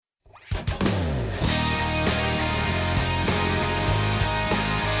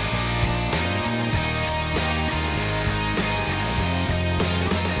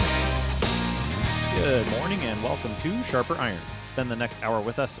Good morning and welcome to Sharper Iron. Spend the next hour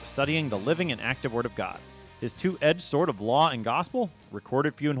with us studying the living and active Word of God. His two-edged sword of law and gospel,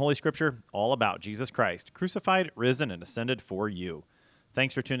 recorded for you in Holy Scripture, all about Jesus Christ, crucified, risen, and ascended for you.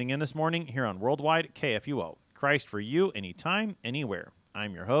 Thanks for tuning in this morning here on Worldwide KFUO. Christ for you, anytime, anywhere.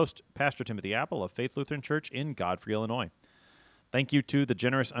 I'm your host, Pastor Timothy Appel of Faith Lutheran Church in Godfrey, Illinois. Thank you to the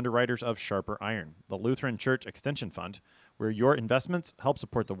generous underwriters of Sharper Iron, the Lutheran Church Extension Fund, where your investments help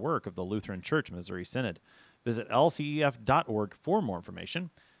support the work of the Lutheran Church Missouri Synod. Visit lcef.org for more information.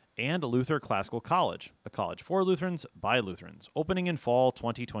 And Luther Classical College, a college for Lutherans by Lutherans, opening in fall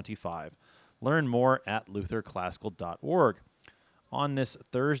 2025. Learn more at lutherclassical.org. On this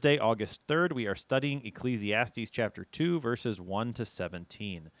Thursday, August 3rd, we are studying Ecclesiastes chapter 2, verses 1 to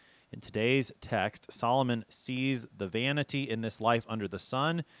 17. In today's text, Solomon sees the vanity in this life under the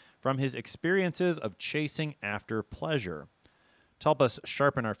sun from his experiences of chasing after pleasure. To help us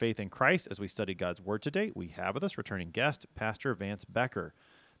sharpen our faith in Christ as we study God's Word today, we have with us returning guest, Pastor Vance Becker.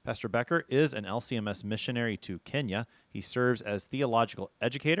 Pastor Becker is an LCMS missionary to Kenya. He serves as theological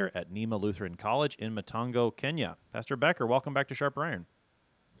educator at Neema Lutheran College in Matongo, Kenya. Pastor Becker, welcome back to Sharper Iron.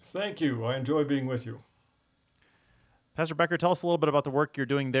 Thank you. I enjoy being with you. Pastor Becker, tell us a little bit about the work you're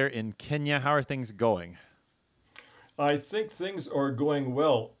doing there in Kenya. How are things going? I think things are going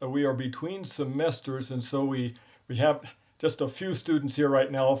well. We are between semesters, and so we have just a few students here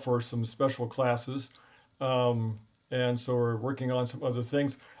right now for some special classes. And so we're working on some other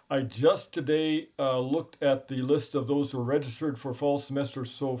things. I just today looked at the list of those who are registered for fall semester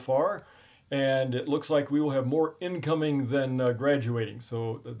so far, and it looks like we will have more incoming than graduating.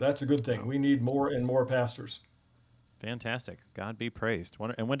 So that's a good thing. We need more and more pastors. Fantastic. God be praised.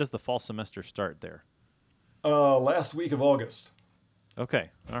 And when does the fall semester start there? Last week of August.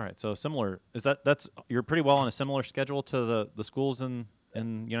 Okay. All right. So similar. That's you're pretty well on a similar schedule to the schools in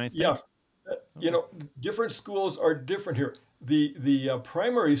the United States? Yeah. You know, different schools are different here. The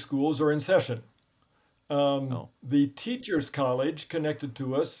primary schools are in session. The teachers' college connected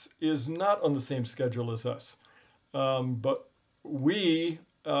to us is not on the same schedule as us. But we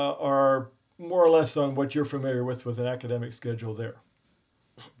are more or less on what you're familiar with an academic schedule there.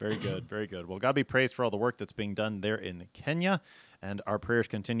 Very good, very good. Well, God be praised for all the work that's being done there in Kenya, and our prayers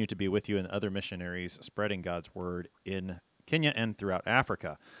continue to be with you and other missionaries spreading God's word in Kenya and throughout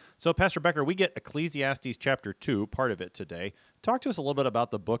Africa. So, Pastor Becker, we get Ecclesiastes chapter 2, part of it today. Talk to us a little bit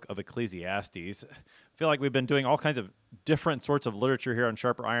about the book of Ecclesiastes. I feel like we've been doing all kinds of different sorts of literature here on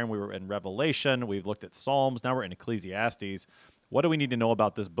Sharper Iron. We were in Revelation, we've looked at Psalms, now we're in Ecclesiastes. What do we need to know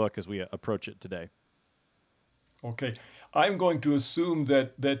about this book as we approach it today? Okay. I'm going to assume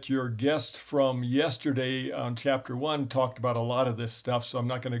that your guest from yesterday on chapter 1 talked about a lot of this stuff, so I'm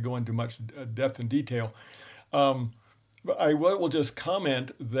not going to go into much depth and detail. But I will just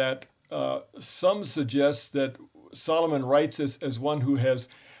comment that some suggest that Solomon writes this as one who has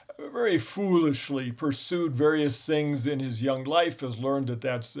very foolishly pursued various things in his young life, has learned that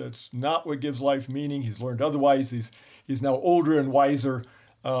that's not what gives life meaning. He's learned otherwise. He's now older and wiser,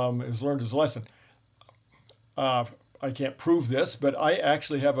 has learned his lesson. I can't prove this, but I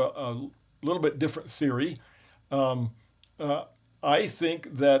actually have a little bit different theory. I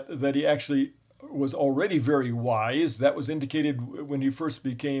think that he actually was already very wise. That was indicated when he first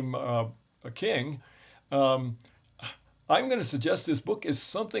became a king. I'm going to suggest this book is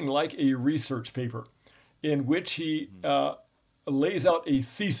something like a research paper in which he lays out a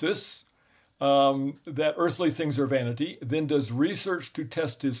thesis that earthly things are vanity, then does research to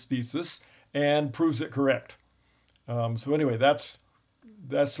test his thesis and proves it correct. So anyway, that's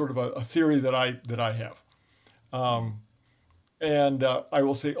sort of a theory that I have. And I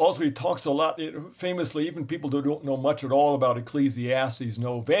will say also he talks a lot, famously, even people who don't know much at all about Ecclesiastes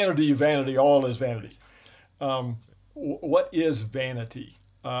know vanity, vanity, all is vanity. What is vanity?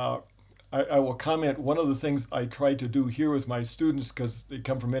 I will comment, one of the things I try to do here with my students, because they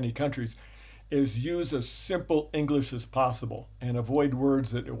come from many countries, is use as simple English as possible and avoid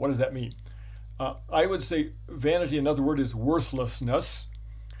words that, what does that mean? I would say vanity, another word, is worthlessness,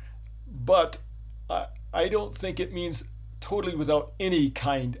 but I don't think it means totally without any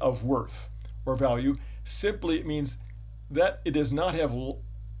kind of worth or value. Simply, it means that it does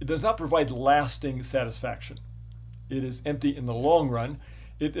not provide lasting satisfaction. It is empty in the long run.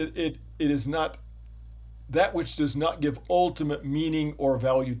 It is not that which does not give ultimate meaning or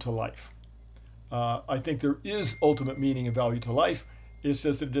value to life. I think there is ultimate meaning and value to life. It's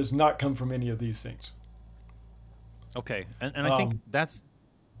just that it does not come from any of these things. Okay, and I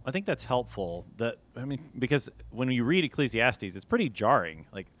think that's helpful. Because when you read Ecclesiastes, it's pretty jarring,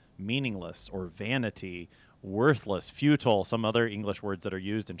 like meaningless or vanity, worthless, futile, some other English words that are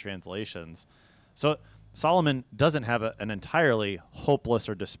used in translations. So Solomon doesn't have an entirely hopeless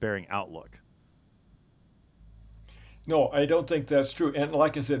or despairing outlook. No, I don't think that's true. And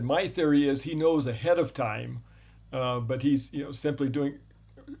like I said, my theory is he knows ahead of time, but he's simply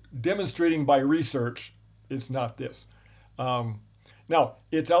demonstrating by research. It's not this. Now,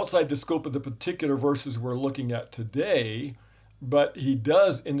 it's outside the scope of the particular verses we're looking at today, but he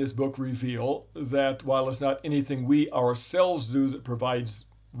does in this book reveal that while it's not anything we ourselves do that provides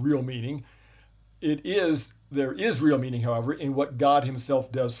real meaning, there is real meaning, however, in what God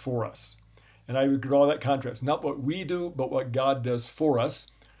himself does for us. And I would draw that contrast, not what we do, but what God does for us,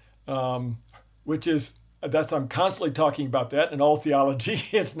 I'm constantly talking about that in all theology.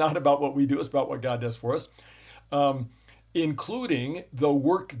 It's not about what we do, it's about what God does for us, including the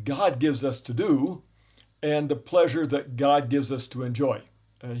work God gives us to do and the pleasure that God gives us to enjoy.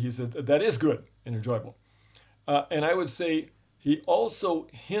 He said that is good and enjoyable. And I would say he also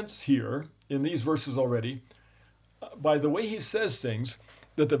hints here in these verses already, by the way he says things,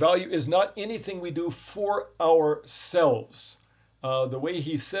 that the value is not anything we do for ourselves. The way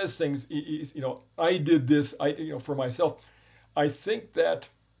he says things, I did this, for myself. I think that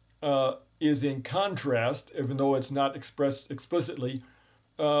is in contrast, even though it's not expressed explicitly,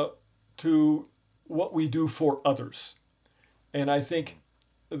 to what we do for others. And I think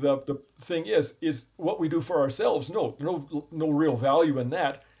the thing is what we do for ourselves. No real value in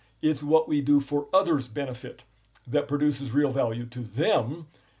that. It's what we do for others' benefit that produces real value to them.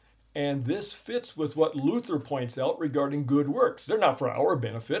 And this fits with what Luther points out regarding good works. They're not for our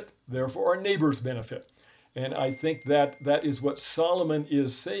benefit, they're for our neighbor's benefit. And I think that is what Solomon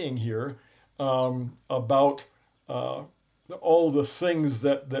is saying here about all the things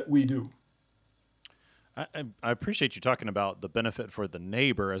that we do. I appreciate you talking about the benefit for the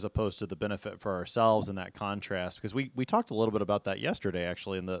neighbor as opposed to the benefit for ourselves in that contrast, because we talked a little bit about that yesterday,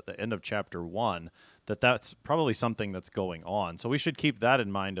 actually, in the end of chapter 1, that's probably something that's going on. So we should keep that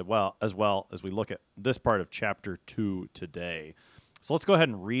in mind as well as we look at this part of chapter 2 today. So let's go ahead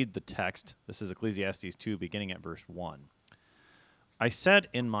and read the text. This is Ecclesiastes 2, beginning at verse 1. I said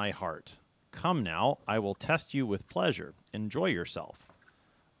in my heart, come now, I will test you with pleasure. Enjoy yourself.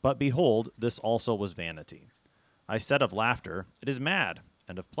 But behold, this also was vanity. I said of laughter, it is mad,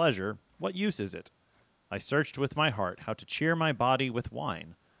 and of pleasure, what use is it? I searched with my heart how to cheer my body with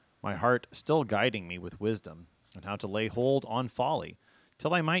wine, my heart still guiding me with wisdom, and how to lay hold on folly,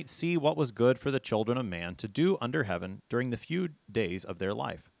 till I might see what was good for the children of man to do under heaven during the few days of their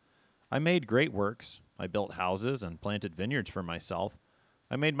life. I made great works. I built houses and planted vineyards for myself.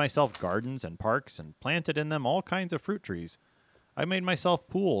 I made myself gardens and parks and planted in them all kinds of fruit trees. I made myself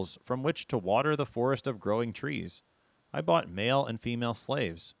pools from which to water the forest of growing trees. I bought male and female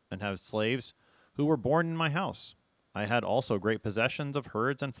slaves, and have slaves who were born in my house. I had also great possessions of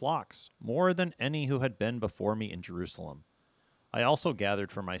herds and flocks, more than any who had been before me in Jerusalem. I also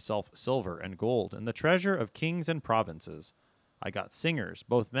gathered for myself silver and gold, and the treasure of kings and provinces. I got singers,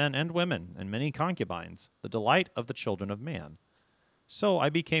 both men and women, and many concubines, the delight of the children of man. So I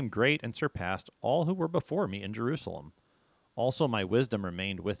became great and surpassed all who were before me in Jerusalem. Also my wisdom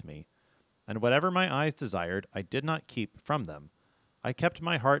remained with me, and whatever my eyes desired, I did not keep from them. I kept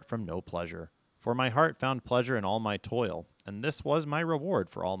my heart from no pleasure, for my heart found pleasure in all my toil, and this was my reward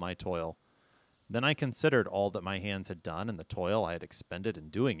for all my toil. Then I considered all that my hands had done, and the toil I had expended in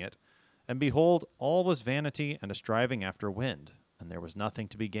doing it, and behold, all was vanity and a striving after wind, and there was nothing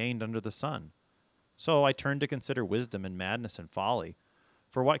to be gained under the sun. So I turned to consider wisdom and madness and folly,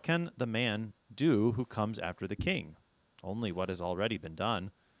 for what can the man do who comes after the king? Only what has already been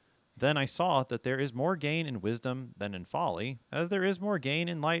done. Then I saw that there is more gain in wisdom than in folly, as there is more gain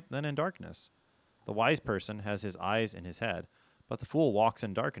in light than in darkness. The wise person has his eyes in his head, but the fool walks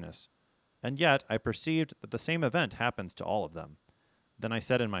in darkness. And yet I perceived that the same event happens to all of them. Then I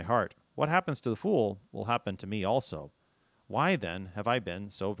said in my heart, what happens to the fool will happen to me also. Why then have I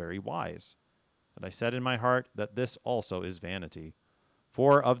been so very wise? And I said in my heart that this also is vanity.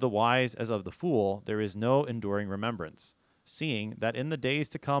 For of the wise as of the fool there is no enduring remembrance, seeing that in the days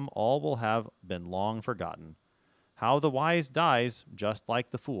to come all will have been long forgotten. How the wise dies just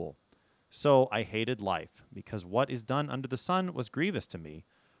like the fool. So I hated life, because what is done under the sun was grievous to me,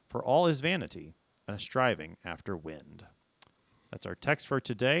 for all is vanity, and a striving after wind. That's our text for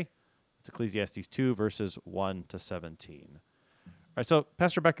today. It's Ecclesiastes 2, verses 1 to 17. All right, so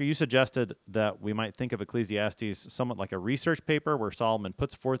Pastor Becker, you suggested that we might think of Ecclesiastes somewhat like a research paper where Solomon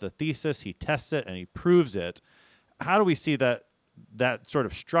puts forth a thesis, he tests it, and he proves it. How do we see that sort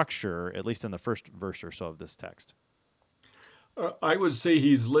of structure, at least in the first verse or so of this text? I would say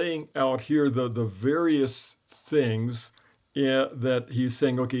he's laying out here the various things that he's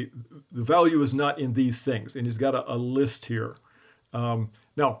saying, okay, the value is not in these things. And he's got a list here.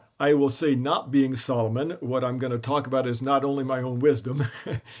 Now, I will say, not being Solomon, what I'm going to talk about is not only my own wisdom.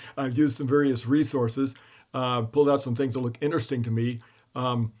 I've used some various resources, pulled out some things that look interesting to me.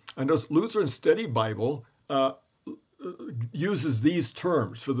 I know Lutheran Study Bible uses these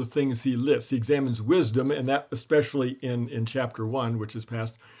terms for the things he lists. He examines wisdom, and that especially in chapter 1, which is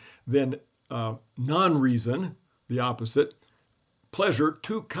past. Then non-reason, the opposite. Pleasure,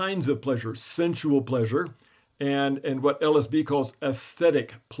 two kinds of pleasure: sensual pleasure and what LSB calls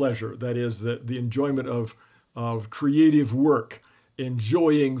aesthetic pleasure. That is the enjoyment of creative work,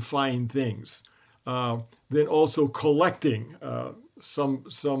 enjoying fine things. Then also collecting.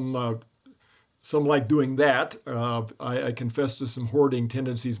 Some like doing that. I confess to some hoarding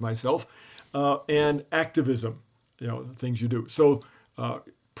tendencies myself. And activism, things you do. So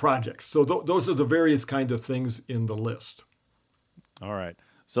projects. So those are the various kinds of things in the list. All right.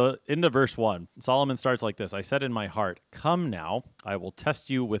 So into verse 1, Solomon starts like this. I said in my heart, come now, I will test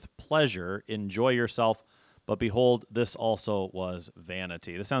you with pleasure, enjoy yourself, but behold, this also was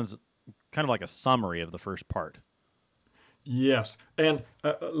vanity. This sounds kind of like a summary of the first part. Yes, and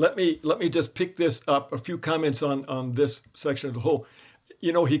let me just pick this up. A few comments on this section of the whole.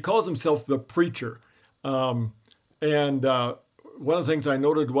 He calls himself the preacher, and one of the things I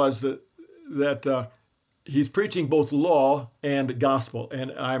noted was that he's preaching both law and gospel.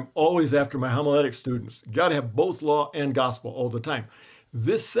 And I'm always after my homiletic students. You got to have both law and gospel all the time.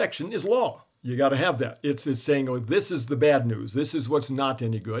 This section is law. You got to have that. It's saying, oh, this is the bad news. This is what's not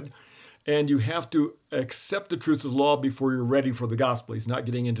any good. And you have to accept the truth of the law before you're ready for the gospel. He's not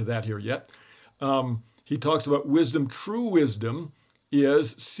getting into that here yet. He talks about wisdom. True wisdom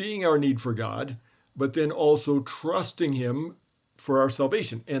is seeing our need for God, but then also trusting him for our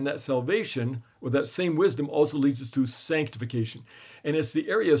salvation. And that salvation, with that same wisdom, also leads us to sanctification. And it's the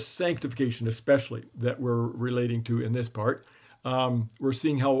area of sanctification especially that we're relating to in this part. We're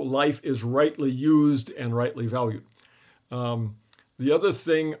seeing how life is rightly used and rightly valued. The other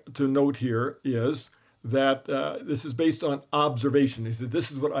thing to note here is that this is based on observation. He says,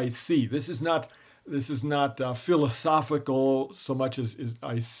 this is what I see. This is not philosophical so much as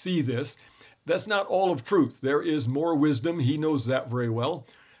I see this. That's not all of truth. There is more wisdom. He knows that very well.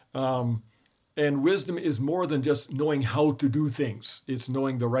 And wisdom is more than just knowing how to do things. It's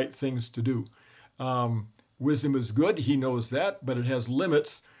knowing the right things to do. Wisdom is good. He knows that, but it has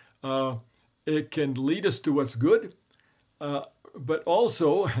limits. It can lead us to what's good. But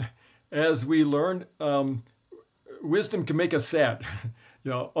also, as we learned, wisdom can make us sad.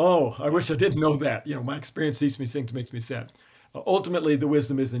 I wish I didn't know that. My experience teaches me things, makes me sad. Ultimately, the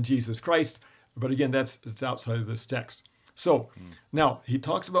wisdom is in Jesus Christ. But again, it's outside of this text. So now he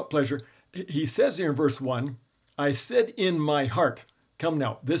talks about pleasure. He says here in verse 1, I said in my heart, come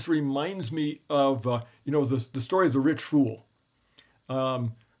now. This reminds me of, the story of the rich fool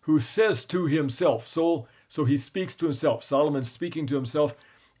who says to himself, so he speaks to himself. Solomon's speaking to himself.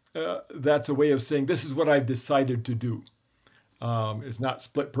 That's a way of saying, this is what I've decided to do. It's not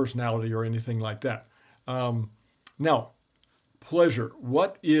split personality or anything like that. Now, pleasure.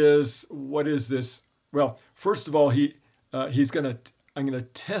 What is this? Well, first of all, I'm going to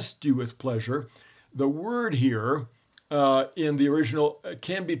test you with pleasure. The word here in the original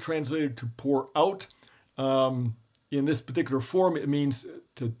can be translated to pour out. In this particular form, it means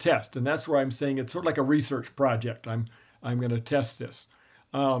to test, and that's where I'm saying it's sort of like a research project. I'm going to test this.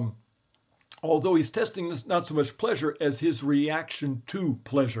 Although he's testing this not so much pleasure as his reaction to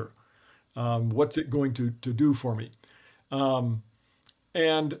pleasure. What's it going to do for me?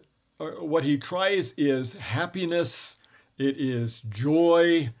 And what he tries is happiness, it is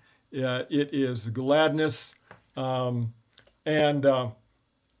joy, it is gladness, and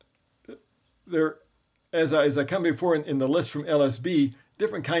there, as I come before in the list from LSB,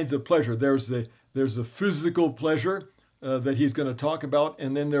 different kinds of pleasure. There's the physical pleasure that he's going to talk about,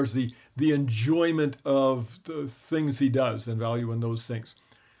 and then there's the enjoyment of the things he does and value in those things.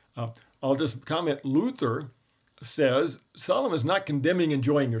 I'll just comment, Luther says Solomon's not condemning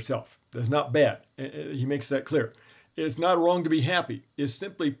enjoying yourself. That's not bad. He makes that clear. It's not wrong to be happy. It's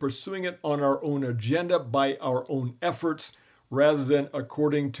simply pursuing it on our own agenda by our own efforts rather than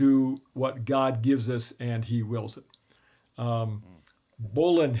according to what God gives us and he wills it.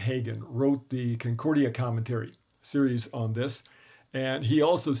 Bolenhagen wrote the Concordia commentary series on this, and he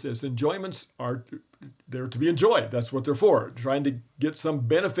also says enjoyments are they're to be enjoyed. That's what they're for. Trying to get some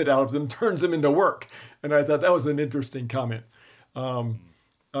benefit out of them turns them into work. And I thought that was an interesting comment.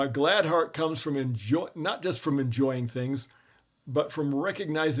 A glad heart comes from not just from enjoying things, but from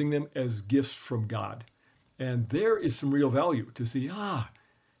recognizing them as gifts from God. And there is some real value to see,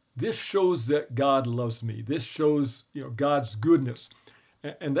 this shows that God loves me. This shows, God's goodness.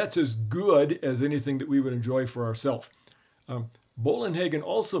 And that's as good as anything that we would enjoy for ourselves. Bolenhagen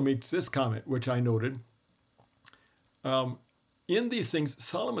also makes this comment, which I noted. In these things,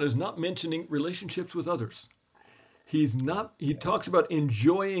 Solomon is not mentioning relationships with others. He talks about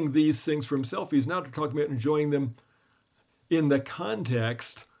enjoying these things for himself. He's not talking about enjoying them in the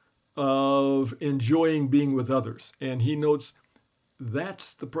context of enjoying being with others. And he notes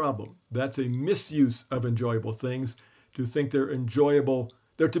that's the problem. That's a misuse of enjoyable things, to think they're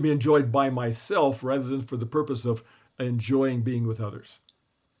to be enjoyed by myself rather than for the purpose of enjoying being with others.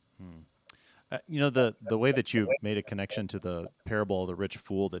 The way that you made a connection to the parable of the rich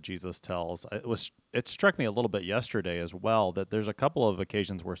fool that Jesus tells, it struck me a little bit yesterday as well, that there's a couple of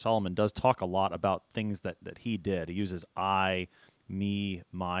occasions where Solomon does talk a lot about things that he did. He uses I, me,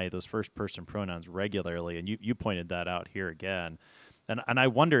 my, those first person pronouns regularly, and you pointed that out here again. And I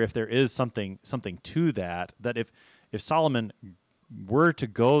wonder if there is something to that if Solomon were to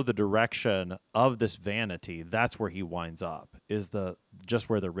go the direction of this vanity, that's where he winds up, is just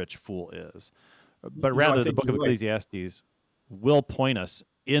where the rich fool is. But rather, the book of Ecclesiastes will point us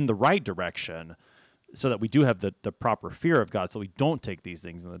in the right direction so that we do have the proper fear of God, so we don't take these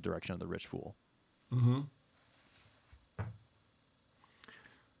things in the direction of the rich fool. Mm-hmm.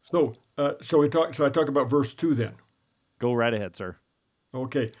 So, shall I talk about verse 2 then? Go right ahead, sir.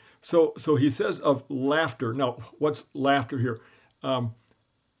 Okay. So he says of laughter. Now, what's laughter here?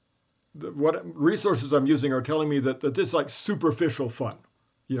 What resources I'm using are telling me that this is like superficial fun,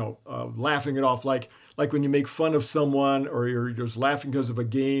 laughing it off, like when you make fun of someone or you're just laughing because of a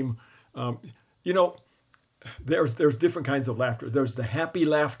game. There's different kinds of laughter. There's the happy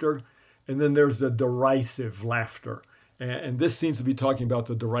laughter, and then there's the derisive laughter. And this seems to be talking about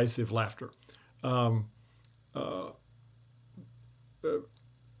the derisive laughter.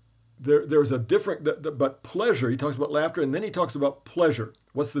 There's a different, but pleasure, he talks about laughter, and then he talks about pleasure.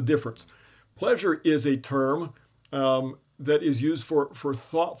 What's the difference? Pleasure is a term that is used for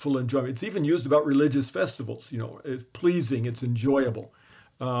thoughtful enjoyment. It's even used about religious festivals. It's pleasing, it's enjoyable.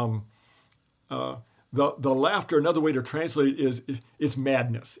 The laughter, another way to translate it is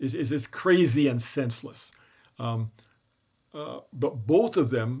madness, is crazy and senseless. But both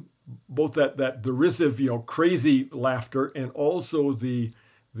of them, both that derisive, crazy laughter, and also the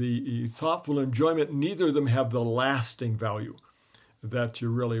thoughtful enjoyment, neither of them have the lasting value that you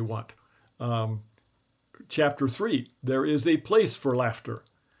really want. Chapter 3, there is a place for laughter.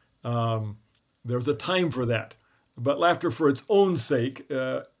 There's a time for that. But laughter for its own sake,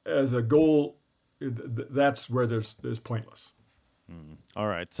 as a goal, that's where there's pointless. All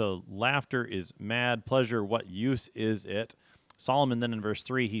right, so laughter is mad. Pleasure, what use is it? Solomon then in verse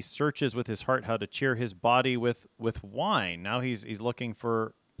 3, he searches with his heart how to cheer his body with wine. Now he's looking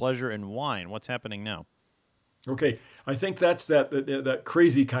for pleasure in wine. What's happening now? Okay, I think that's that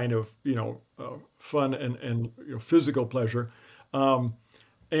crazy kind of fun and physical pleasure,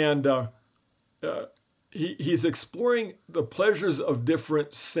 he's exploring the pleasures of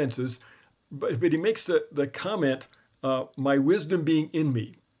different senses, but he makes the comment, my wisdom being in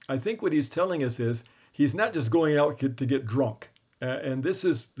me. I think what he's telling us is he's not just going out to get drunk, and this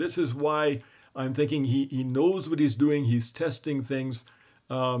is why I'm thinking he knows what he's doing. He's testing things.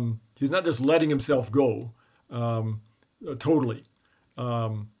 He's not just letting himself go totally,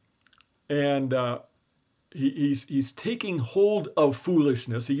 he's taking hold of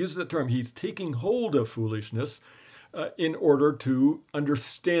foolishness. He uses the term. He's taking hold of foolishness in order to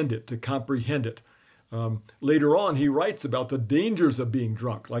understand it, to comprehend it. Later on, he writes about the dangers of being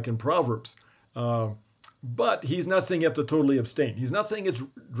drunk, like in Proverbs. But he's not saying you have to totally abstain. He's not saying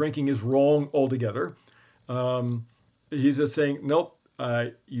drinking is wrong altogether. He's just saying, nope,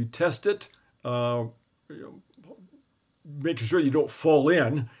 you test it, making sure you don't fall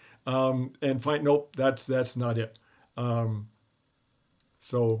in, and find, nope, that's not it.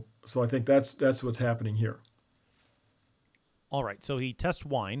 So I think that's what's happening here. All right, so he tests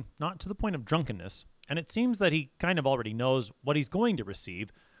wine, not to the point of drunkenness, and it seems that he kind of already knows what he's going to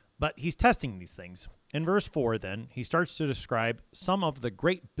receive, but he's testing these things. In verse 4, then, he starts to describe some of the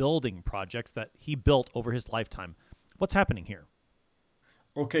great building projects that he built over his lifetime. What's happening here?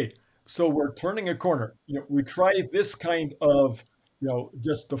 Okay, so we're turning a corner. We tried this kind of,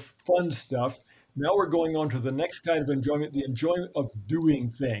 just the fun stuff. Now we're going on to the next kind of enjoyment, the enjoyment of doing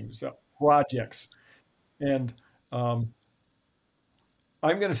things, projects. And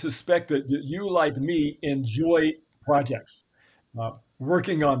I'm going to suspect that you, like me, enjoy projects,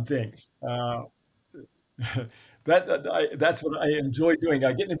 working on things. That's what I enjoy doing.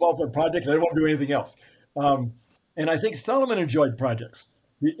 I get involved in a project and I don't want to do anything else. And I think Solomon enjoyed projects,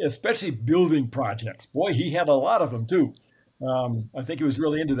 especially building projects. Boy, he had a lot of them too. I think he was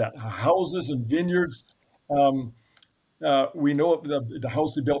really into that. Houses and vineyards. Um, we know the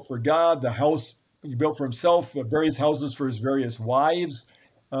house he built for God, the house he built for himself, various houses for his various wives,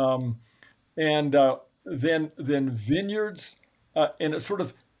 um, and then vineyards, and it's sort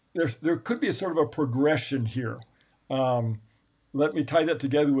of there could be a sort of a progression here. Um, Let me tie that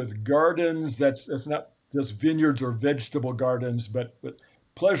together with gardens. That's not just vineyards or vegetable gardens, but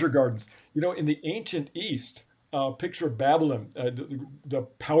pleasure gardens. In the ancient East, picture Babylon, the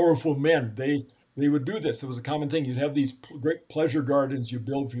powerful men. They would do this. It was a common thing. You'd have these great pleasure gardens you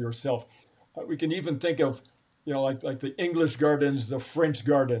build for yourself. We can even think of, like the English gardens, the French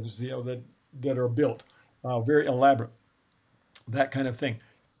gardens, that are built, very elaborate, that kind of thing,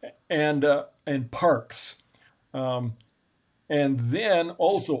 and parks. Um, and then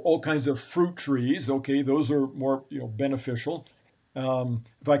also all kinds of fruit trees. Okay, those are more beneficial.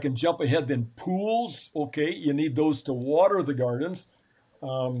 If I can jump ahead, then pools. Okay, you need those to water the gardens.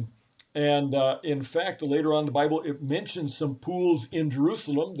 Um, and in fact, later on in the Bible, it mentions some pools in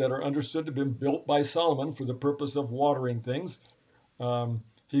Jerusalem that are understood to have been built by Solomon for the purpose of watering things.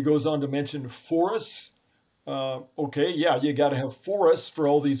 He goes on to mention forests. Okay, yeah, you got to have forests for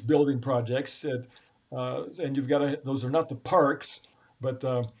all these building projects, and you've got to. Those are not the parks, but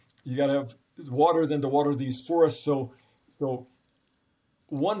you got to have water then to water these forests. So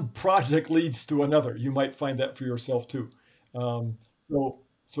one project leads to another. You might find that for yourself too. Um,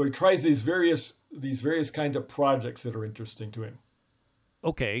 so he tries these various kinds of projects that are interesting to him.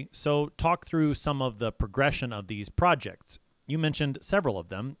 Okay, so talk through some of the progression of these projects. You mentioned several of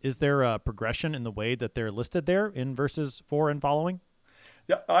them. Is there a progression in the way that they're listed there in verses 4 and following?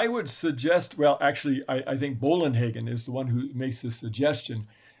 Yeah, I would suggest. Well, actually, I think Bolenhagen is the one who makes this suggestion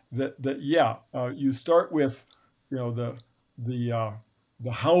that yeah, you start with the uh,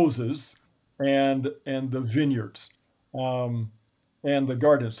 the houses and the vineyards. Um, and the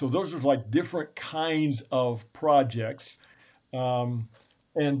gardens. So those are like different kinds of projects. Um,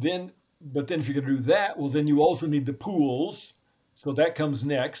 but then if you're going to do that, well, then you also need the pools. So that comes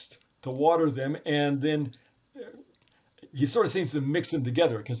next to water them. And then he sort of seems to mix them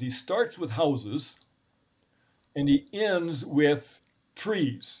together because he starts with houses and he ends with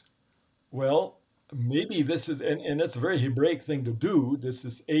trees. Well, maybe this is, and that's a very Hebraic thing to do. This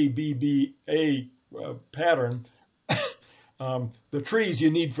is ABBA pattern. The trees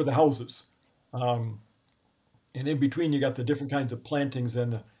you need for the houses. Um, and in between, you got the different kinds of plantings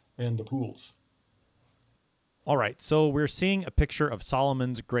and the pools. All right, so we're seeing a picture of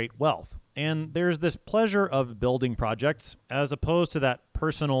Solomon's great wealth. And there's this pleasure of building projects as opposed to that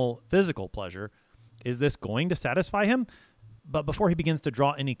personal, physical pleasure. Is this going to satisfy him? But before he begins to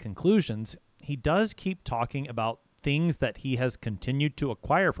draw any conclusions, he does keep talking about things that he has continued to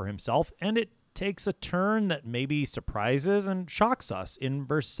acquire for himself, and it takes a turn that maybe surprises and shocks us. In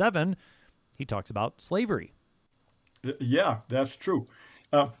verse 7, he talks about slavery. Yeah, that's true.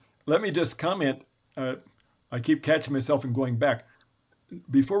 Let me just comment. I keep catching myself and going back.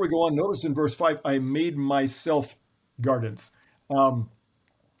 Before we go on, notice in verse 5, I made myself gardens. Um,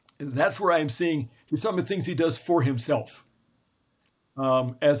 that's where I'm seeing he's talking about things he does for himself,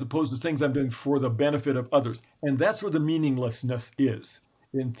 as opposed to things I'm doing for the benefit of others. And that's where the meaninglessness is,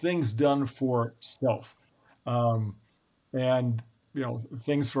 in things done for self, um, and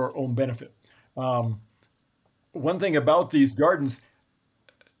things for our own benefit. Um, One thing about these gardens,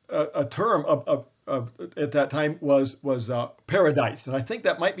 a term at that time was paradise, and I think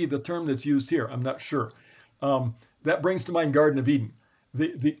that might be the term that's used here. I'm not sure. That brings to mind Garden of Eden.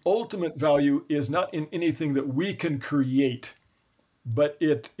 The ultimate value is not in anything that we can create, but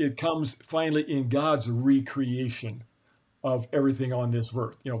it comes finally in God's recreation of everything on this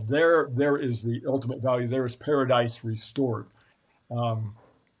earth. There is the ultimate value. There is paradise restored,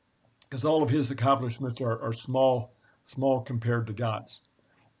 because all of His accomplishments are small compared to God's.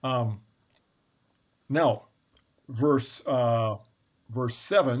 Now, verse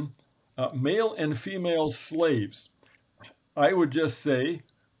 7, male and female slaves. I would just say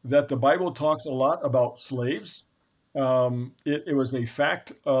that the Bible talks a lot about slaves. It was a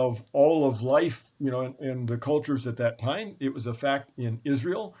fact of all of life, in the cultures at that time. It was a fact in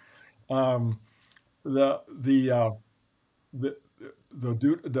Israel. Um, the the uh, the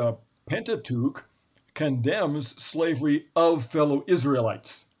the Pentateuch condemns slavery of fellow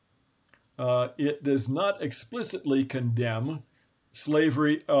Israelites. It does not explicitly condemn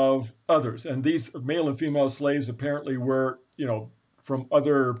slavery of others, and these male and female slaves apparently were, from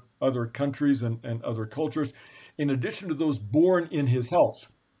other countries and other cultures, in addition to those born in his house.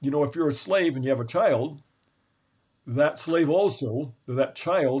 if you're a slave and you have a child, that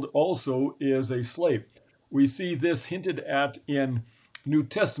child also is a slave. We see this hinted at in New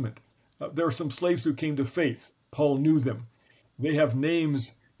Testament. There are some slaves who came to faith. Paul knew them. They have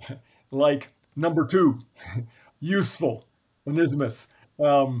names like number 2, useful, Onesimus.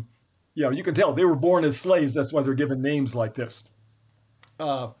 You can tell they were born as slaves. That's why they're given names like this.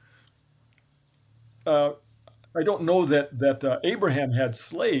 Uh, I don't know that Abraham had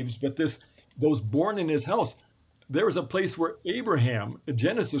slaves, but those born in his house. There was a place where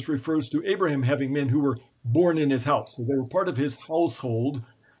Genesis refers to Abraham having men who were born in his house. So they were part of his household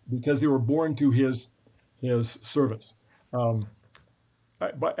because they were born to his service.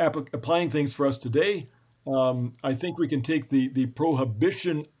 By applying things for us today, I think we can take the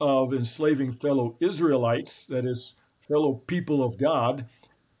prohibition of enslaving fellow Israelites, that is, fellow people of God,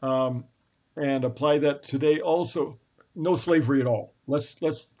 and apply that today also. No slavery at all. Let's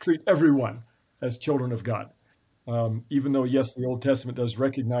treat everyone as children of God. Even though, yes, the Old Testament does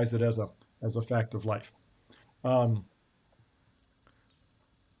recognize it as a fact of life.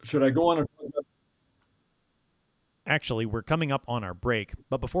 Should I go on? Actually, we're coming up on our break,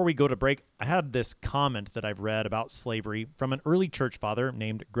 but before we go to break, I had this comment that I've read about slavery from an early church father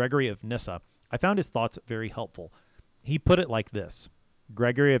named Gregory of Nyssa. I found his thoughts very helpful. He put it like this.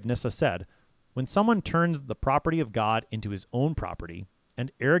 Gregory of Nyssa said, "When someone turns the property of God into his own property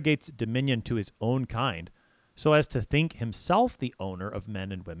and arrogates dominion to his own kind, so as to think himself the owner of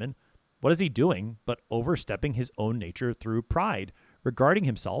men and women, what is he doing but overstepping his own nature through pride, regarding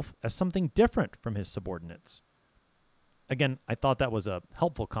himself as something different from his subordinates?" Again, I thought that was a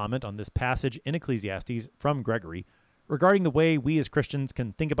helpful comment on this passage in Ecclesiastes from Gregory regarding the way we as Christians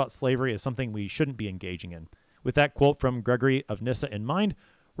can think about slavery as something we shouldn't be engaging in. With that quote from Gregory of Nyssa in mind,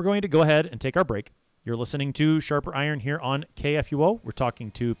 we're going to go ahead and take our break. You're listening to Sharper Iron here on KFUO. We're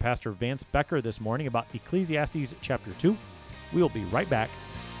talking to Pastor Vance Becker this morning about Ecclesiastes chapter 2. We'll be right back.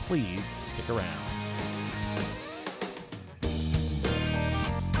 Please stick around.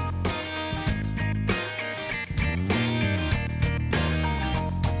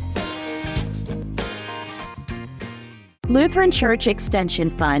 Lutheran Church Extension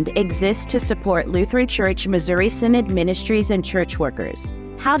Fund exists to support Lutheran Church Missouri Synod ministries and church workers.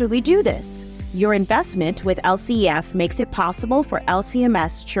 How do we do this? Your investment with LCEF makes it possible for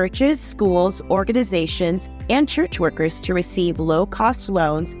LCMS churches, schools, organizations, and church workers to receive low-cost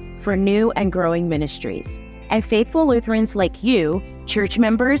loans for new and growing ministries. And faithful Lutherans like you, church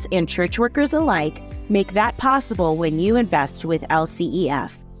members and church workers alike, make that possible when you invest with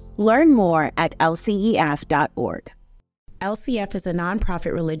LCEF. Learn more at lcef.org. LCF is a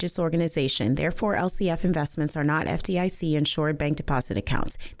nonprofit religious organization. Therefore, LCF investments are not FDIC-insured bank deposit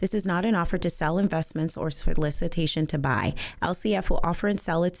accounts. This is not an offer to sell investments or solicitation to buy. LCF will offer and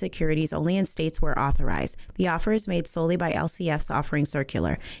sell its securities only in states where authorized. The offer is made solely by LCF's offering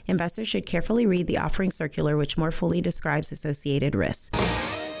circular. Investors should carefully read the offering circular, which more fully describes associated risks.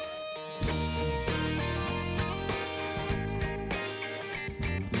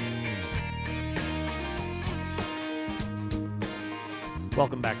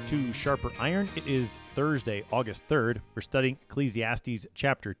 Welcome back to Sharper Iron. It is Thursday, August 3rd. We're studying Ecclesiastes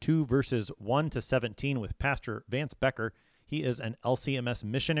chapter 2, verses 1 to 17 with Pastor Vance Becker. He is an LCMS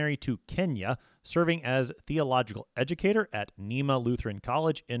missionary to Kenya, serving as theological educator at Neema Lutheran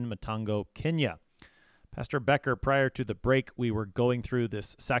College in Matongo, Kenya. Pastor Becker, prior to the break, we were going through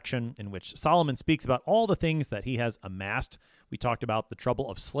this section in which Solomon speaks about all the things that he has amassed. We talked about the trouble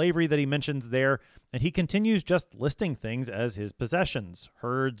of slavery that he mentions there, and he continues just listing things as his possessions: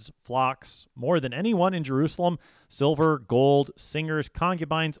 herds, flocks, more than anyone in Jerusalem, silver, gold, singers,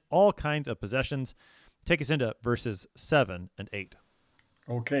 concubines, all kinds of possessions. Take us into verses 7 and 8.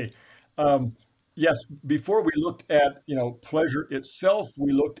 Okay. Yes, before we looked at, pleasure itself,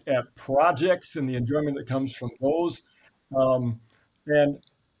 we looked at projects and the enjoyment that comes from those. And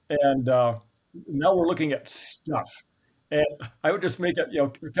now we're looking at stuff. And I would just make a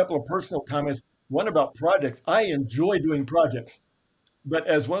couple of personal comments. One about projects. I enjoy doing projects. But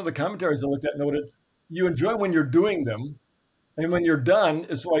as one of the commentaries I looked at noted, you enjoy when you're doing them. And when you're done,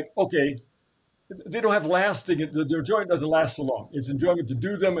 it's like, okay, they don't have lasting, the enjoyment doesn't last so long. It's enjoyment to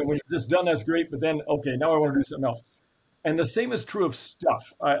do them, and when you're just done, that's great, but then, okay, now I want to do something else. And the same is true of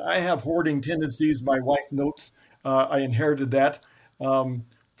stuff. I have hoarding tendencies. My wife notes I inherited that.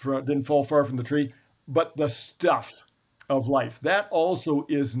 Didn't fall far from the tree. But the stuff of life, that also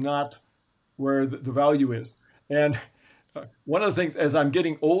is not where the value is. And one of the things, as I'm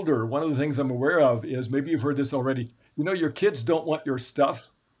getting older, one of the things I'm aware of is, maybe you've heard this already, your kids don't want your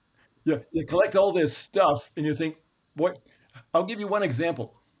stuff. You collect all this stuff and you think, boy, I'll give you one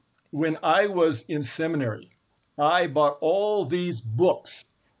example. when I was in seminary, I bought all these books.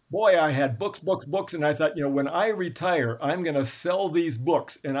 Boy, I had books, books, books. And I thought, when I retire, I'm going to sell these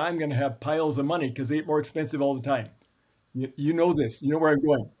books and I'm going to have piles of money because they get more expensive all the time. You know this. You know where I'm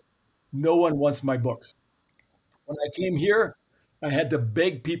going. No one wants my books. When I came here, I had to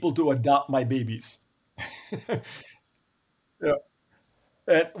beg people to adopt my babies. Yeah.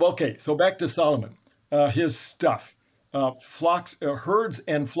 Okay, so back to Solomon. His stuff. Flocks, herds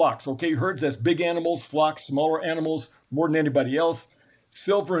and flocks. Okay, herds, that's big animals, flocks, smaller animals, more than anybody else.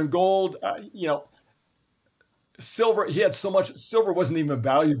 Silver and gold, silver, he had so much, silver wasn't even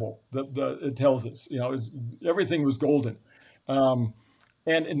valuable, it tells us. Everything was golden. And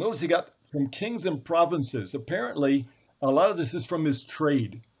notice he got from kings and provinces. Apparently, a lot of this is from his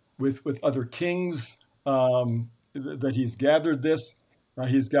trade with other kings that he's gathered this.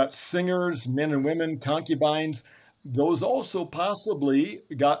 He's got singers, men and women, concubines. Those also possibly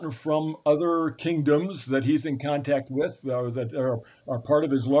gotten from other kingdoms that he's in contact with, that are part of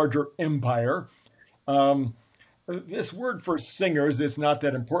his larger empire. This word for singers, it's not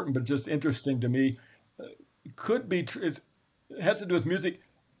that important, but just interesting to me. Could be, it has to do with music.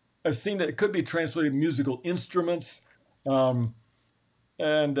 I've seen that it could be translated musical instruments. He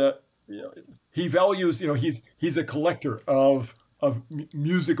values, he's a collector of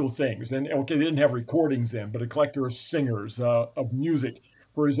musical things. And okay, they didn't have recordings then, but a collector of singers, of music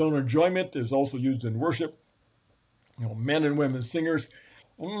for his own enjoyment. Is also used in worship. Men and women singers.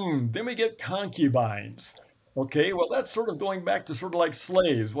 Then we get concubines. Okay, well, that's sort of going back to sort of like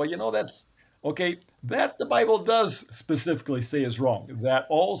slaves. Well, that's okay. That the Bible does specifically say is wrong. That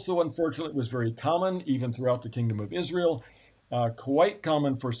also, unfortunately, was very common even throughout the kingdom of Israel. Quite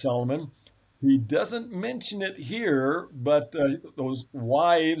common for Solomon. He doesn't mention it here, but those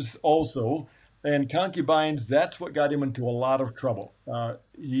wives also and concubines, that's what got him into a lot of trouble.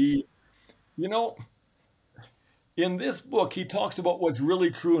 In this book, he talks about what's really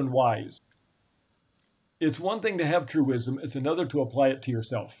true and wise. It's one thing to have true wisdom. It's another to apply it to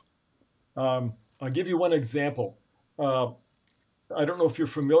yourself. I'll give you one example. I don't know if you're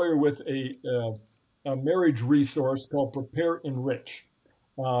familiar with a marriage resource called Prepare Enrich.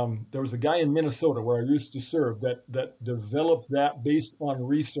 There was a guy in Minnesota where I used to serve that developed that based on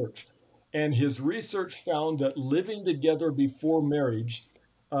research. And his research found that living together before marriage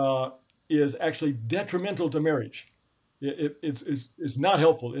is actually detrimental to marriage. It's not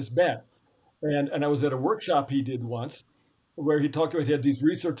helpful. It's bad. And I was at a workshop he did once where he talked about he had these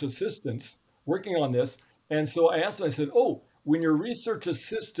research assistants working on this. And so I asked him, I said, when your research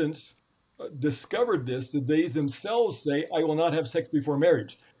assistants discovered this, did they themselves say, I will not have sex before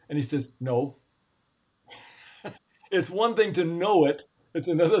marriage? And he says, no. It's one thing to know it. It's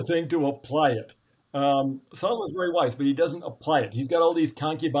another thing to apply it. Solomon's very wise, but he doesn't apply it. He's got all these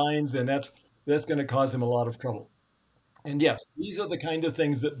concubines, and that's going to cause him a lot of trouble. And yes, these are the kind of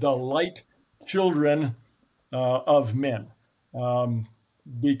things that delight children of men,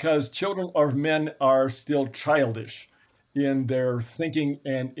 because children of men are still childish in their thinking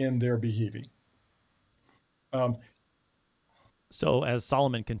and in their behaving. So as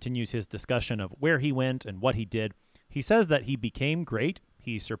Solomon continues his discussion of where he went and what he did, he says that he became great.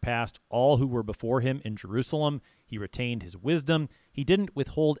 He surpassed all who were before him in Jerusalem. He retained his wisdom. He didn't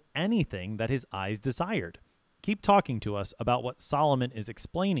withhold anything that his eyes desired. Keep talking to us about what Solomon is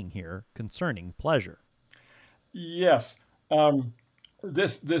explaining here concerning pleasure. Yes.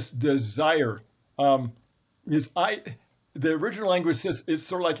 This desire, the original language says it's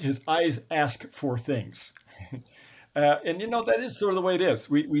sort of like his eyes ask for things. And that is sort of the way it is.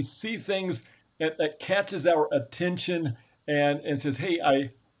 We see things that catches our attention and says, hey,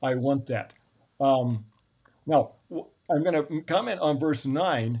 I want that. Now, I'm going to comment on verse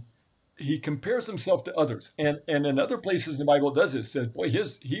 9. He compares himself to others. And in other places in the Bible it does it. It says, boy,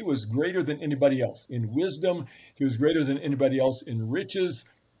 he was greater than anybody else. In wisdom, he was greater than anybody else. In riches,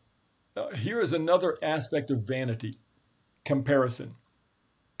 here is another aspect of vanity, comparison.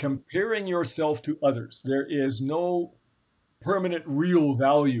 Comparing yourself to others. There is no permanent real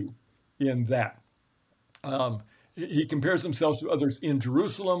value in that. He compares himself to others in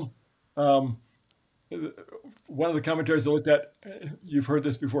Jerusalem. One of the commentaries I looked at, you've heard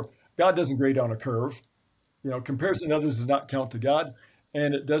this before, God doesn't grade on a curve. Comparison to others does not count to God,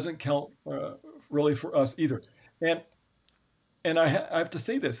 and it doesn't count really for us either. And I have to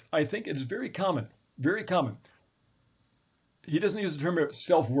say this, I think it is very common. He doesn't use the term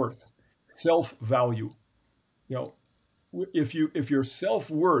self-worth, self-value. If your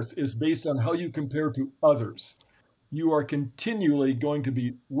self-worth is based on how you compare to others, you are continually going to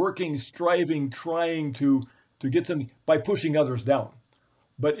be working, striving, trying to get something by pushing others down.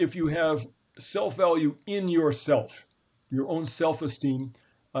 But if you have self-value in yourself, your own self-esteem,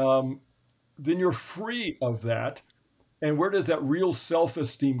 then you're free of that. And where does that real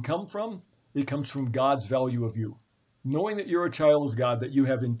self-esteem come from? It comes from God's value of you. Knowing that you're a child of God, that you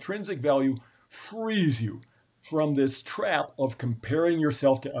have intrinsic value, frees you from this trap of comparing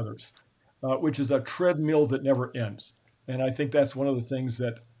yourself to others, which is a treadmill that never ends. And I think that's one of the things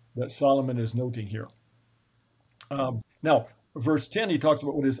that Solomon is noting here. Now, verse 10, he talks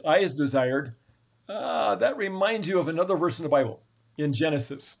about what his eyes desired. That reminds you of another verse in the Bible, in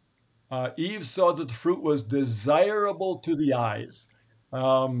Genesis. Eve saw that the fruit was desirable to the eyes.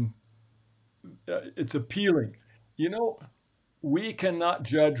 It's appealing. You know, we cannot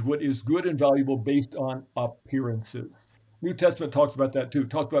judge what is good and valuable based on appearances. New Testament talks about that too.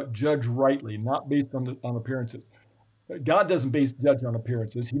 Talks about judge rightly, not based on appearances. God doesn't judge on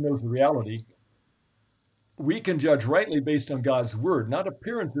appearances. He knows the reality. We can judge rightly based on God's word, not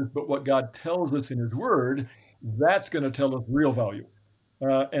appearances, but what God tells us in his word. That's going to tell us real value.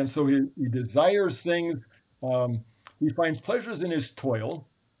 And so he desires things. He finds pleasures in his toil.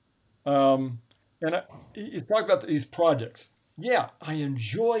 He's talking about these projects. Yeah, I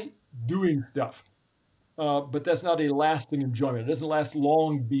enjoy doing stuff, but that's not a lasting enjoyment. It doesn't last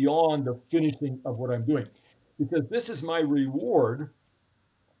long beyond the finishing of what I'm doing. He says, this is my reward.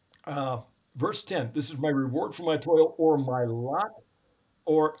 Verse 10, this is my reward for my toil or my lot,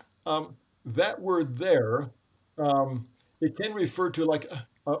 or that word there, it can refer to like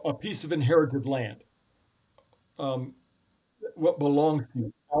a piece of inherited land, what belongs to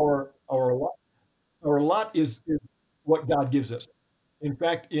you. Our lot is what God gives us. In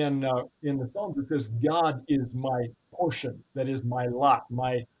fact, in the Psalms, it says, God is my portion. That is my lot,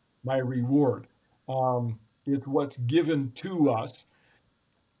 my reward. It's what's given to us.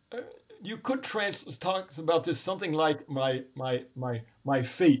 You could talk about this something like my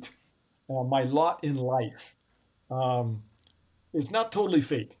fate, my lot in life. It's not totally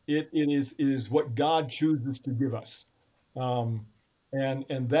fate. It is what God chooses to give us. And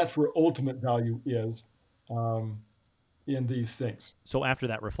that's where ultimate value is in these things. So after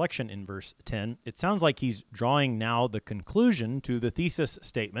that reflection in verse 10, it sounds like he's drawing now the conclusion to the thesis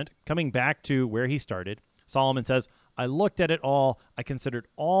statement, coming back to where he started. Solomon says, I looked at it all. I considered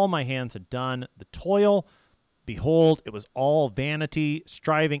all my hands had done. The toil, behold, it was all vanity,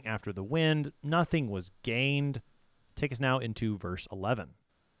 striving after the wind. Nothing was gained. Take us now into verse 11.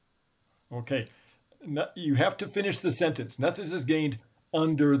 Okay. You have to finish the sentence. Nothing is gained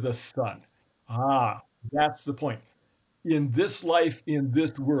under the sun. That's the point. In this life, in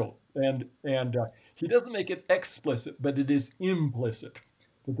this world. And he doesn't make it explicit, but it is implicit.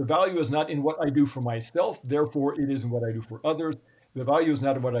 That the value is not in what I do for myself, therefore it is in what I do for others. The value is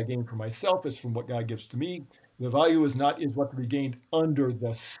not in what I gain for myself, it's from what God gives to me. The value is what to be gained under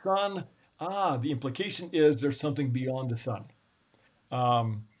the sun. The implication is there's something beyond the sun.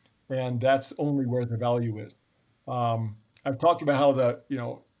 And that's only where the value is. I've talked about how the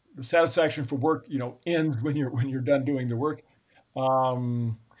satisfaction for work, ends when you're done doing the work. Let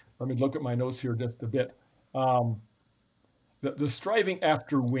me look at my notes here just a bit. The striving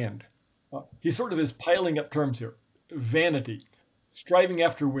after wind. He sort of is piling up terms here. Vanity, striving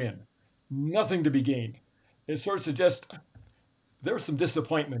after wind, nothing to be gained. It sort of suggests there's some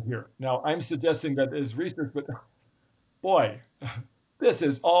disappointment here. Now, I'm suggesting that as research, but boy, this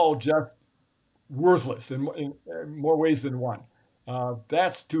is all just worthless in more ways than one.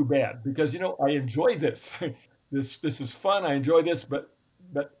 That's too bad because, I enjoy this. This is fun. I enjoy this, but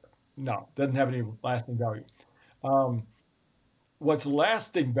no, doesn't have any lasting value. What's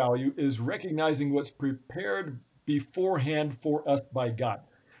lasting value is recognizing what's prepared beforehand for us by God.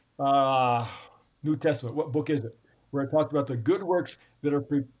 New Testament, what book is it? Where it talks about the good works that are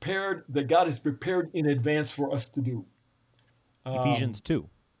prepared, that God has prepared in advance for us to do. Ephesians 2.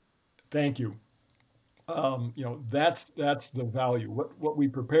 Thank you. That's the value. What we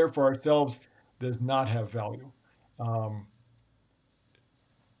prepare for ourselves does not have value.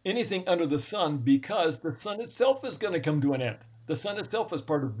 Anything under the sun, because the sun itself is going to come to an end. The sun itself is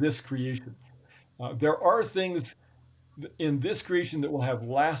part of this creation. There are things in this creation that will have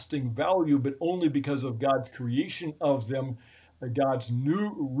lasting value, but only because of God's creation of them, God's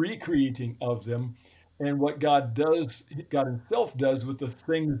new recreating of them, and what God himself does with the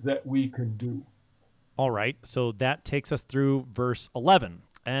things that we can do. All right, so that takes us through verse 11.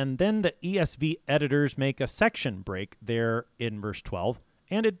 And then the ESV editors make a section break there in verse 12.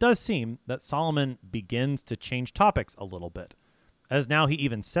 And it does seem that Solomon begins to change topics a little bit. As now he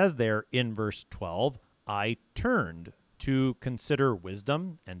even says there in verse 12, I turned to consider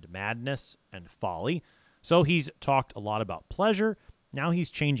wisdom and madness and folly. So he's talked a lot about pleasure, Now he's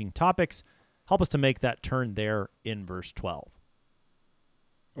changing topics. Help us to make that turn there in verse 12.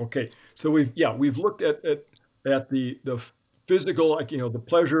 Okay, so we've looked at the physical, like, the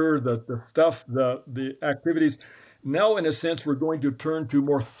pleasure, the stuff, the activities. Now, in a sense, we're going to turn to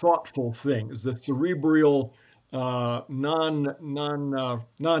more thoughtful things, the cerebral,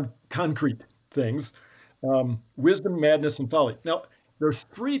 non-concrete things, wisdom, madness, and folly. Now, there's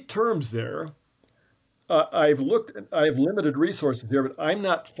three terms there. I have limited resources here, but I'm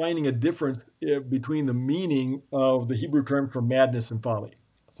not finding a difference between the meaning of the Hebrew term for madness and folly.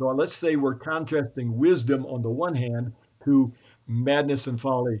 So let's say we're contrasting wisdom on the one hand to madness and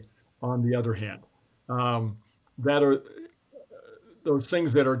folly on the other hand. That are those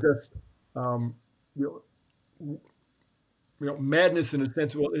things that are just, madness in a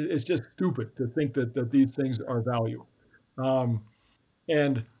sense. Well, it's just stupid to think that these things are value.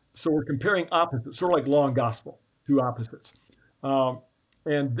 And so we're comparing opposites, sort of like law and gospel, two opposites.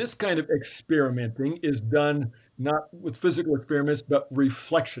 And this kind of experimenting is done not with physical experiments, but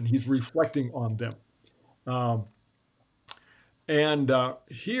reflection. He's reflecting on them.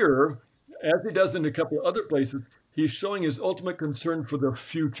 Here, as he does in a couple of other places, he's showing his ultimate concern for the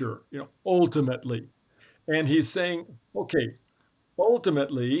future, ultimately. And he's saying, okay,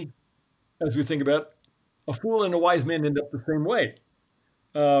 ultimately, as we think about it, a fool and a wise man end up the same way.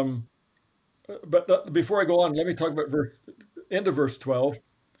 But before I go on, let me talk about end of verse 12.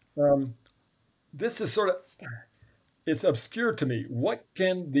 This is it's obscure to me. What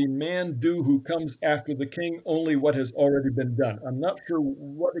can the man do who comes after the king? Only what has already been done. I'm not sure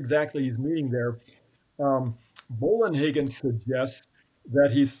what exactly he's meaning there. Bolenhagen suggests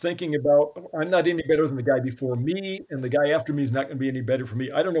that he's thinking about, I'm not any better than the guy before me, and the guy after me is not going to be any better for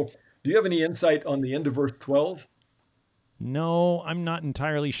me. I don't know. Do you have any insight on the end of verse 12? No, I'm not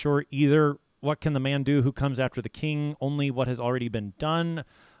entirely sure either. What can the man do who comes after the king? Only what has already been done.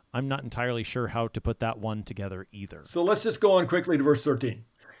 I'm not entirely sure how to put that one together either. So let's just go on quickly to verse 13.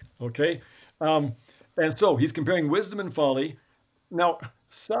 Okay? And so he's comparing wisdom and folly. Now,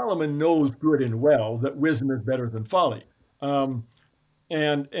 Solomon knows good and well that wisdom is better than folly.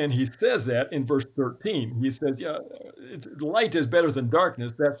 And he says that in verse 13. He says, light is better than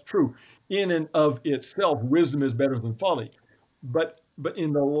darkness. That's true. In and of itself, wisdom is better than folly. But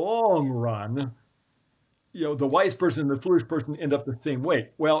in the long run, the wise person and the foolish person end up the same way.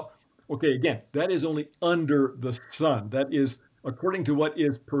 Well, okay, again, that is only under the sun. That is according to what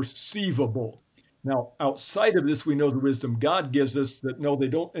is perceivable. Now, outside of this, we know the wisdom God gives us that, no, they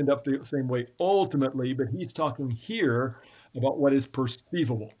don't end up the same way ultimately, but he's talking here about what is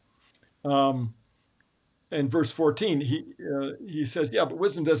perceivable. In verse 14, he says, but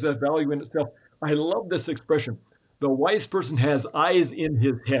wisdom does have value in itself. I love this expression. The wise person has eyes in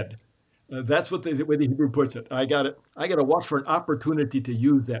his head. That's what the way the Hebrew puts it. I got to watch for an opportunity to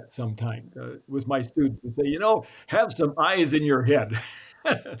use that sometime with my students and say, have some eyes in your head,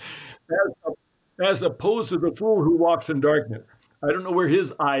 as opposed to the fool who walks in darkness. I don't know where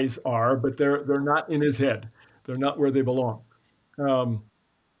his eyes are, but they're not in his head. They're not where they belong. And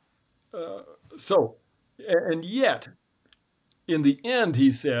yet, in the end,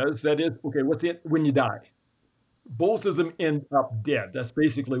 he says, that is, okay, what's it when you die? Both of them end up dead. That's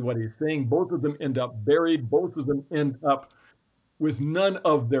basically what he's saying. Both of them end up buried. Both of them end up with none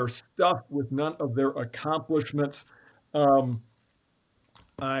of their stuff, with none of their accomplishments. I'm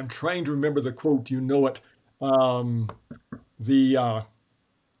trying to remember the quote. You know it. The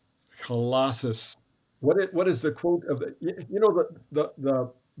Colossus. What is the quote of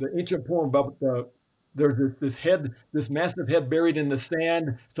the ancient poem about there's this massive head buried in the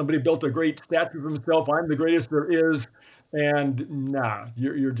sand. Somebody built a great statue of himself. I'm the greatest there is. And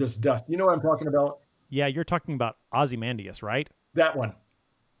you're just dust. You know what I'm talking about? Yeah, you're talking about Ozymandias, right? That one.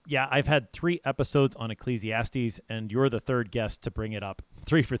 Yeah, I've had 3 episodes on Ecclesiastes, and you're the third guest to bring it up.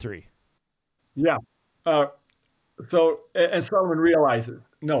 3 for 3. Yeah. And Solomon realizes,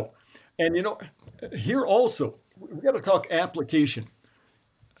 no. And here also, we got to talk application.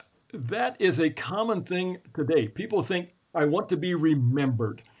 That is a common thing today. People think, I want to be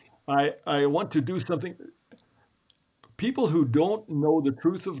remembered. I want to do something. People who don't know the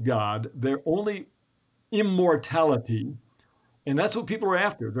truth of God, their only immortality, and that's what people are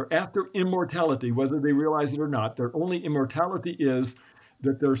after. They're after immortality, whether they realize it or not. Their only immortality is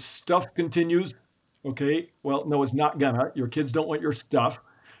that their stuff continues. Okay, well, no, it's not gonna. Your kids don't want your stuff.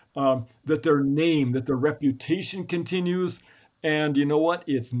 That their name, that their reputation continues. And you know what?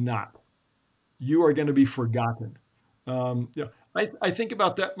 It's not. You are going to be forgotten. I think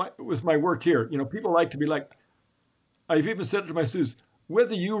about that with my work here. People like to be like, I've even said it to my students,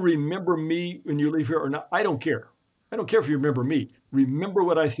 whether you remember me when you leave here or not, I don't care. I don't care if you remember me. Remember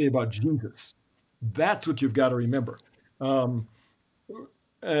what I say about Jesus. That's what you've got to remember.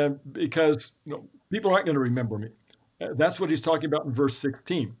 Because people aren't going to remember me. That's what he's talking about in verse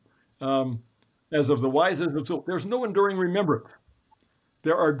 16. As of the wise as of fools, there's no enduring remembrance.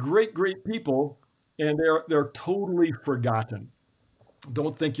 There are great, great people, and they're totally forgotten.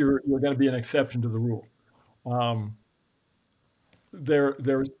 Don't think you're going to be an exception to the rule.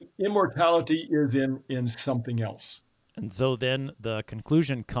 Their immortality is in something else. And so then the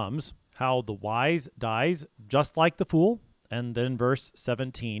conclusion comes, how the wise dies just like the fool. And then verse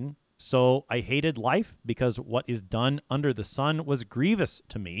 17, so I hated life because what is done under the sun was grievous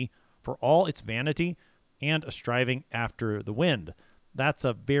to me for all its vanity and a striving after the wind. That's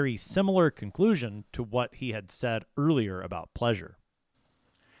a very similar conclusion to what he had said earlier about pleasure.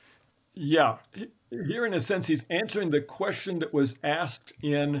 Yeah. Here, in a sense, he's answering the question that was asked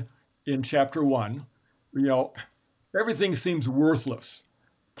in chapter 1. Everything seems worthless.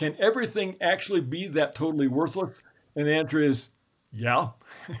 Can everything actually be that totally worthless? And the answer is, yeah.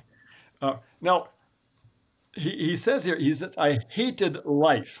 Now, he says here, he says, I hated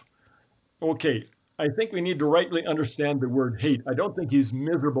life. Okay, I think we need to rightly understand the word hate. I don't think he's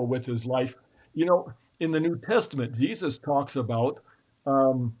miserable with his life. In the New Testament, Jesus talks about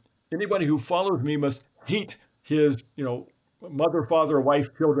anybody who follows me must hate his, mother, father,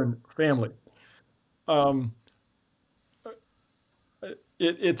 wife, children, family.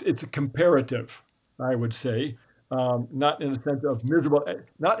 It's a comparative, I would say. Not in the sense of miserable,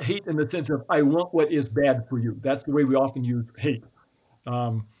 not hate in the sense of I want what is bad for you. That's the way we often use hate.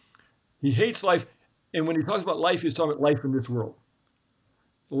 He hates life, and when he talks about life, he's talking about life in this world.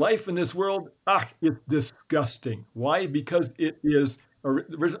 Life in this world, it's disgusting. Why? Because it's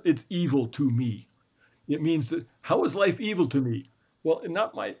evil to me. It means that how is life evil to me? Well,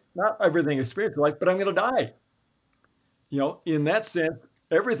 not everything experienced in life, but I'm going to die. In that sense,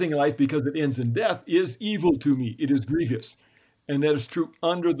 everything in life, because it ends in death, is evil to me. It is grievous. And that is true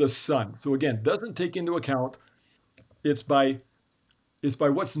under the sun. So again, doesn't take into account, it's by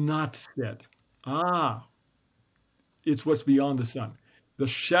what's not said. It's what's beyond the sun. The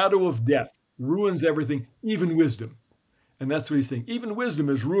shadow of death ruins everything, even wisdom. And that's what he's saying. Even wisdom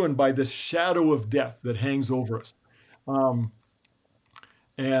is ruined by this shadow of death that hangs over us.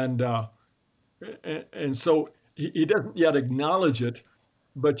 And so he doesn't yet acknowledge it.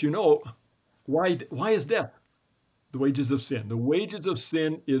 But why is death? The wages of sin. The wages of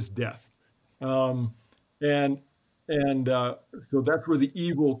sin is death. So that's where the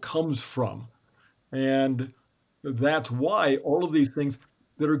evil comes from. And that's why all of these things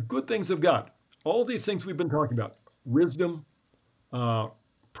that are good things of God, all these things we've been talking about, wisdom,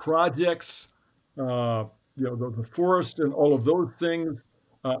 projects, the forest and all of those things,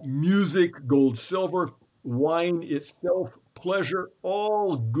 music, gold, silver, wine itself, pleasure,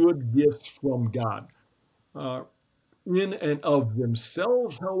 all good gifts from God. In and of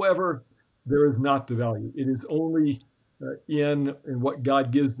themselves, however, there is not the value. It is only in what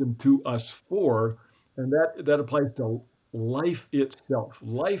God gives them to us for, and that applies to life itself.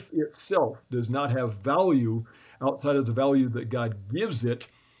 Life itself does not have value outside of the value that God gives it,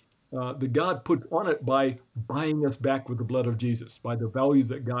 that God puts on it by buying us back with the blood of Jesus, by the value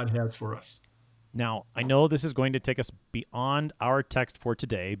that God has for us. Now, I know this is going to take us beyond our text for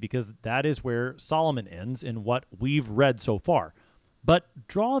today because that is where Solomon ends in what we've read so far. But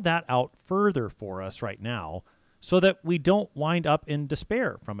draw that out further for us right now so that we don't wind up in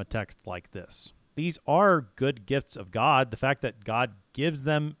despair from a text like this. These are good gifts of God. The fact that God gives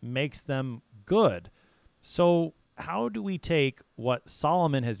them makes them good. So how do we take what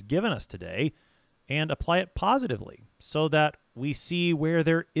Solomon has given us today and apply it positively so that we see where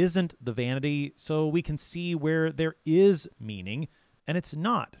there isn't the vanity, so we can see where there is meaning, and it's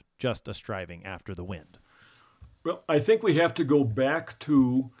not just a striving after the wind? Well, I think we have to go back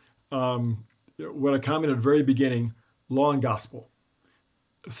to what I commented at the very beginning, law and gospel.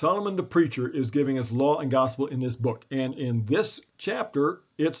 Solomon the preacher is giving us law and gospel in this book. And in this chapter,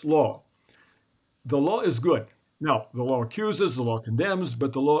 it's law. The law is good. Now, the law accuses, the law condemns,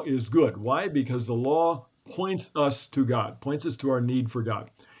 but the law is good. Why? Because the law points us to God, points us to our need for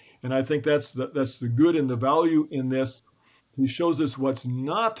God. And I think that's the good and the value in this. He shows us what's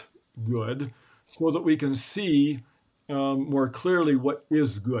not good so that we can see more clearly what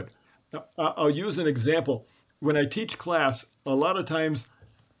is good. Now, I'll use an example. When I teach class, a lot of times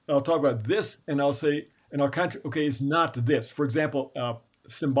I'll talk about this and I'll say, okay, it's not this. For example,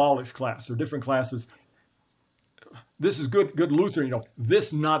 symbolics class or different classes. This is good Lutheran,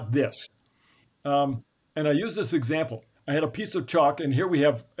 this, not this. And I use this example. I had a piece of chalk, and here we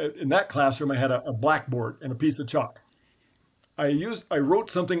have, in that classroom, I had a blackboard and a piece of chalk. I wrote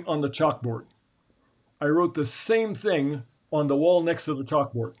something on the chalkboard. I wrote the same thing on the wall next to the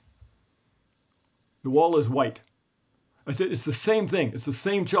chalkboard. The wall is white. I said, it's the same thing. It's the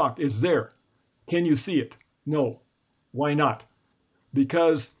same chalk. It's there. Can you see it? No. Why not?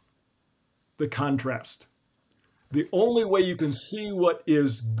 Because the contrast. The only way you can see what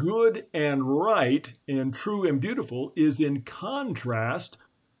is good and right and true and beautiful is in contrast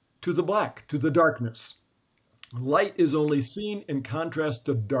to the black, to the darkness. Light is only seen in contrast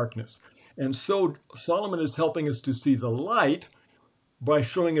to darkness. And so Solomon is helping us to see the light by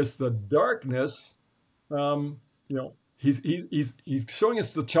showing us the darkness. He's showing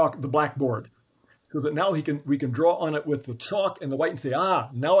us the chalk, the blackboard, so that now we can draw on it with the chalk and the white and say,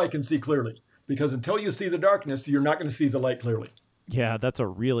 now I can see clearly. Because until you see the darkness, you're not going to see the light clearly. Yeah, that's a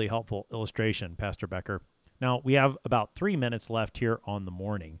really helpful illustration, Pastor Becker. Now, we have about 3 minutes left here on the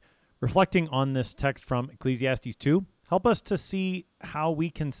morning. Reflecting on this text from Ecclesiastes 2, help us to see how we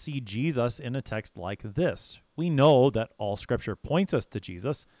can see Jesus in a text like this. We know that all Scripture points us to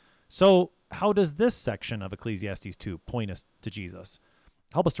Jesus. So how does this section of Ecclesiastes 2 point us to Jesus?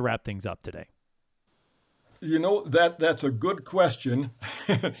 Help us to wrap things up today. That's a good question.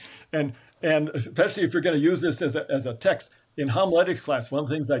 and especially if you're going to use this as a text. In homiletics class, one of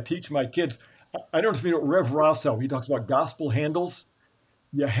the things I teach my kids, I don't know if you know Rev Rousseau, he talks about gospel handles.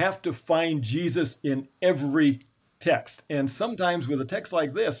 You have to find Jesus in every text. And sometimes with a text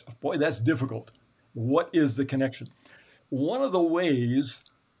like this, boy, that's difficult. What is the connection? One of the ways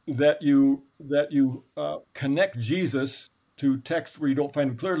that you connect Jesus to text where you don't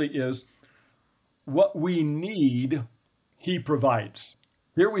find him clearly is what we need, he provides.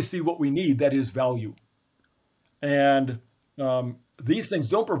 Here we see what we need, that is value. And these things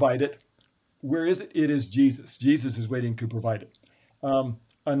don't provide it. Where is it? It is Jesus. Jesus is waiting to provide it.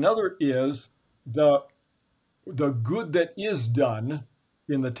 Another is the good that is done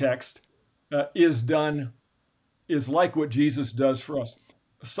in the text is like what Jesus does for us.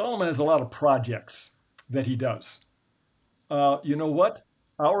 Solomon has a lot of projects that he does. You know what?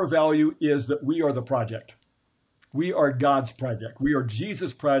 Our value is that we are the project. We are God's project. We are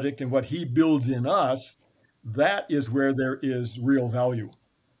Jesus' project, and what he builds in us, that is where there is real value.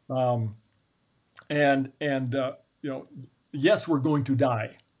 Yes, we're going to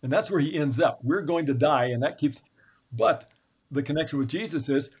die, and that's where he ends up. We're going to die, and that keeps. But the connection with Jesus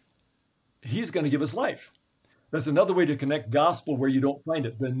is he's going to give us life. That's another way to connect gospel where you don't find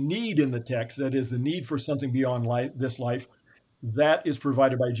it. The need in the text, that is the need for something beyond this life, that is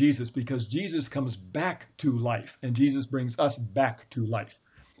provided by Jesus, because Jesus comes back to life and Jesus brings us back to life.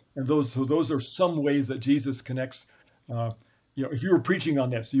 And those are some ways that Jesus connects. If you were preaching on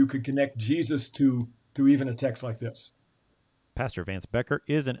this, you could connect Jesus to even a text like this. Pastor Vance Becker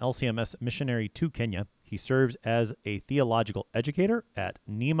is an LCMS missionary to Kenya. He serves as a theological educator at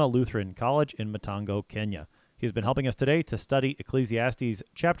Neema Lutheran College in Matongo, Kenya. He's been helping us today to study Ecclesiastes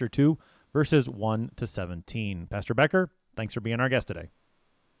chapter 2, verses 1 to 17. Pastor Becker, thanks for being our guest today.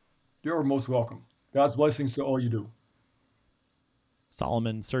 You're most welcome. God's blessings to all you do.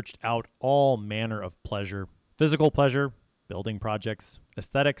 Solomon searched out all manner of pleasure, physical pleasure, building projects,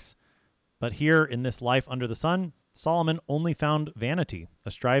 aesthetics. But here in this life under the sun, Solomon only found vanity,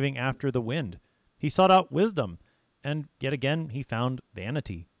 a striving after the wind. He sought out wisdom, and yet again he found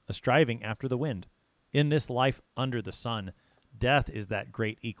vanity, a striving after the wind. In this life under the sun, death is that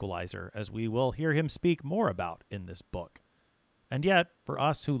great equalizer, as we will hear him speak more about in this book. And yet, for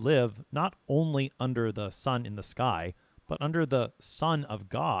us who live not only under the sun in the sky, but under the Son of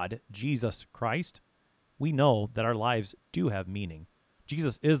God, Jesus Christ, we know that our lives do have meaning.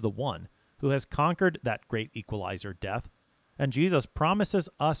 Jesus is the one who has conquered that great equalizer, death, and Jesus promises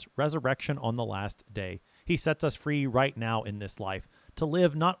us resurrection on the last day. He sets us free right now in this life to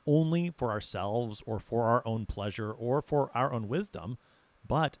live not only for ourselves or for our own pleasure or for our own wisdom,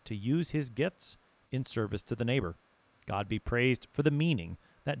 but to use his gifts in service to the neighbor. God be praised for the meaning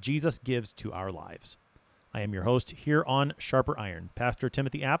that Jesus gives to our lives. I am your host here on Sharper Iron, Pastor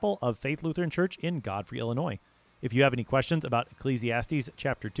Timothy Appel of Faith Lutheran Church in Godfrey, Illinois. If you have any questions about Ecclesiastes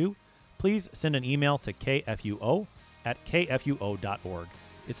chapter 2, please send an email to kfuo@kfuo.org.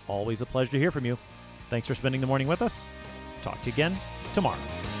 It's always a pleasure to hear from you. Thanks for spending the morning with us. Talk to you again tomorrow.